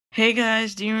Hey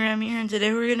guys, Ram here, and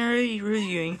today we're gonna be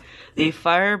reviewing the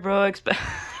Fire Bro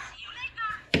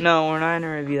No, we're not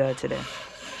gonna review that today.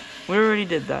 We already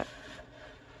did that.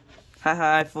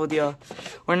 Haha, I fooled y'all.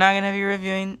 We're not gonna be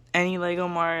reviewing any Lego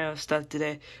Mario stuff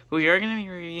today, but we are gonna be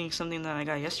reviewing something that I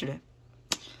got yesterday.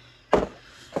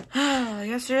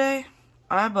 Yesterday,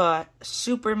 I bought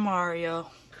Super Mario,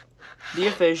 the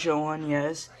official one,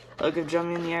 yes. Look, if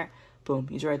jumping in the air, boom,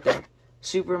 he's right there.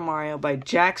 Super Mario by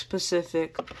Jakks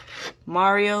Pacific.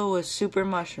 Mario with Super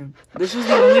Mushroom. This is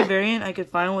the only variant I could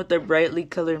find with the brightly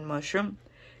colored mushroom.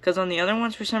 Because on the other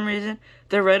ones, for some reason,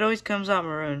 the red always comes out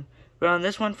maroon. But on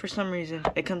this one, for some reason,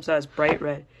 it comes out as bright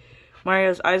red.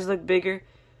 Mario's eyes look bigger.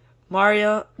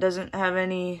 Mario doesn't have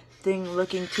anything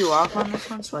looking too off on this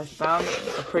one, so I found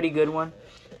a pretty good one.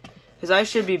 His eyes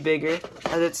should be bigger,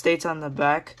 as it states on the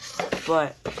back.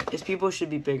 But his pupils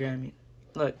should be bigger, I mean.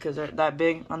 Look, because they're that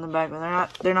big on the back, but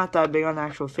they're not that big on the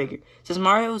actual figure. It says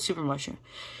Mario with Super Mushroom.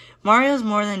 Mario's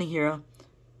more than a hero.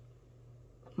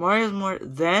 Mario's more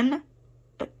than...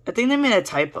 I think they made a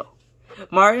typo.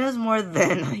 Mario's more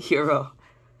than a hero.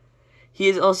 He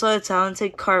is also a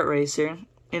talented kart racer,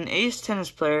 an ace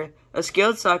tennis player, a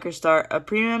skilled soccer star, a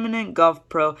preeminent golf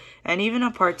pro, and even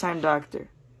a part-time doctor.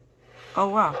 Oh,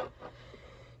 wow.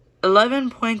 11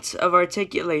 points of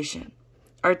articulation.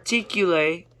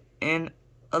 Articulate in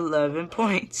 11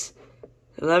 points.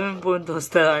 11 puntos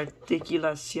de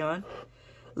articulación.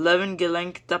 11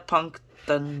 gelenkta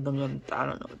punkten. I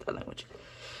don't know what that language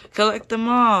is. Collect them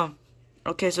all.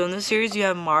 Okay, so in this series you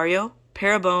have Mario,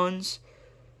 Parabones,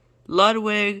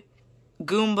 Ludwig,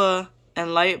 Goomba,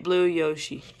 and Light Blue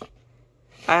Yoshi.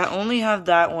 I only have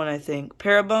that one, I think.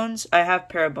 Parabones, I have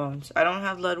Parabones. I don't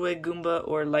have Ludwig, Goomba,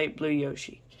 or Light Blue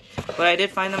Yoshi. But I did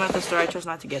find them at the store. I chose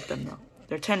not to get them, though.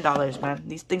 They're $10, man.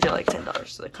 These things are like $10,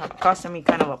 so they're costing me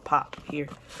kind of a pop here.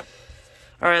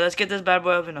 Alright, let's get this bad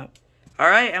boy open up.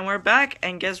 Alright, and we're back,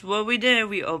 and guess what we did?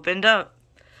 We opened up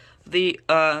the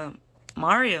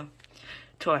Mario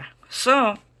toy.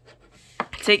 So,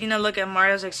 taking a look at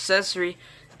Mario's accessory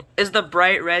is the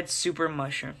bright red Super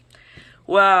Mushroom.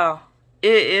 Wow,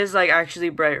 it is like actually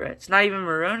bright red. It's not even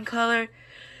maroon color.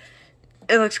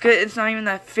 It looks good. It's not even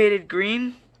that faded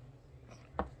green.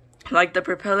 Like the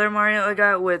propeller Mario I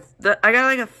got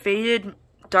like a faded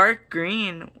dark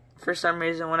green for some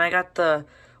reason when I got the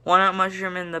walnut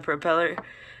mushroom in the propeller.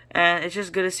 And it's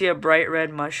just good to see a bright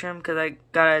red mushroom because I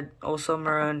got a also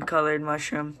maroon colored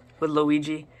mushroom with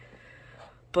Luigi.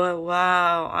 But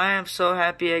wow, I am so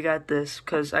happy I got this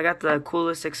because I got the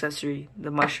coolest accessory,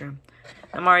 the mushroom.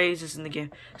 And Mario uses in the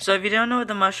game. So if you don't know what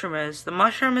the mushroom is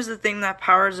the thing that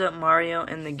powers up Mario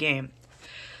in the game.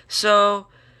 So,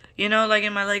 you know, like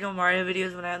in my Lego Mario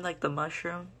videos when I had like the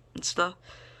mushroom and stuff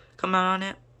come out on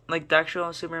it, like the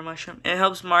actual Super Mushroom, it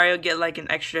helps Mario get like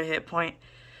an extra hit point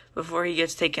before he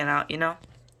gets taken out, you know?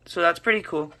 So that's pretty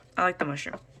cool. I like the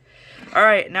mushroom.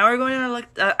 Alright, now we're going to look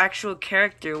at the actual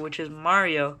character, which is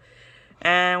Mario.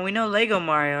 And we know Lego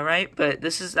Mario, right? But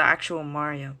this is the actual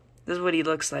Mario. This is what he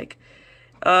looks like.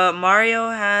 Mario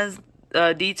has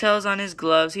details on his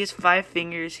gloves. He has 5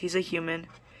 fingers. He's a human.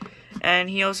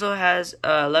 And he also has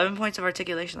 11 points of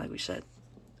articulation, like we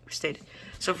stated.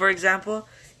 So, for example,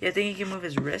 I think he can move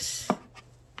his wrists.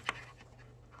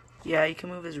 Yeah, he can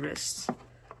move his wrists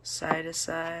side to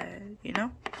side, you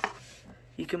know?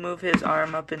 You can move his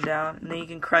arm up and down, and then you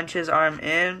can crunch his arm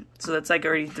in. So that's like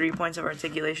already 3 points of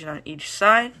articulation on each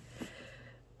side.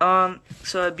 So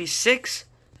it'd be 6.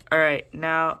 Alright,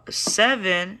 now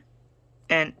 7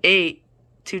 and 8.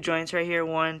 2 joints right here.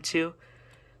 1, 2,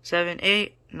 7,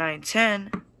 8, 9,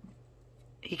 10.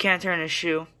 He can't turn his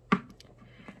shoe.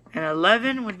 And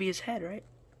 11 would be his head, right?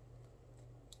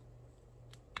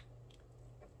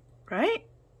 Right?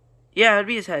 Yeah, it would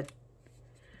be his head.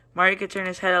 Mario could turn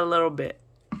his head a little bit.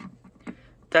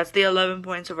 That's the 11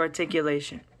 points of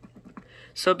articulation.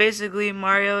 So basically,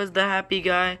 Mario is the happy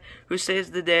guy who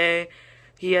saves the day.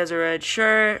 He has a red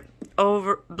shirt,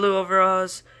 blue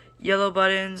overalls, yellow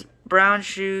buttons, brown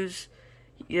shoes.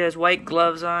 He has white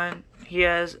gloves on. He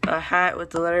has a hat with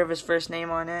the letter of his first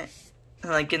name on it,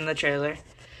 like in the trailer.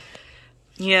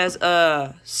 He has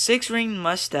a 6-ring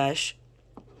mustache.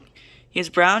 He has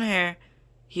brown hair.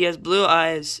 He has blue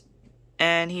eyes.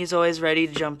 And he's always ready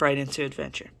to jump right into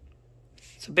adventure.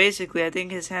 So basically, I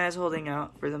think his hand is holding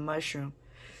out for the mushroom.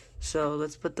 So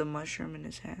let's put the mushroom in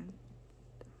his hand.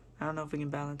 I don't know if we can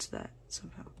balance that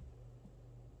somehow.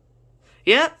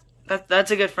 Yep, that's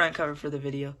a good front cover for the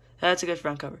video. That's a good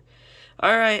front cover.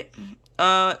 Alright,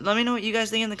 let me know what you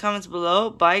guys think in the comments below.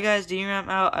 Bye guys, Ram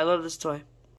out. I love this toy.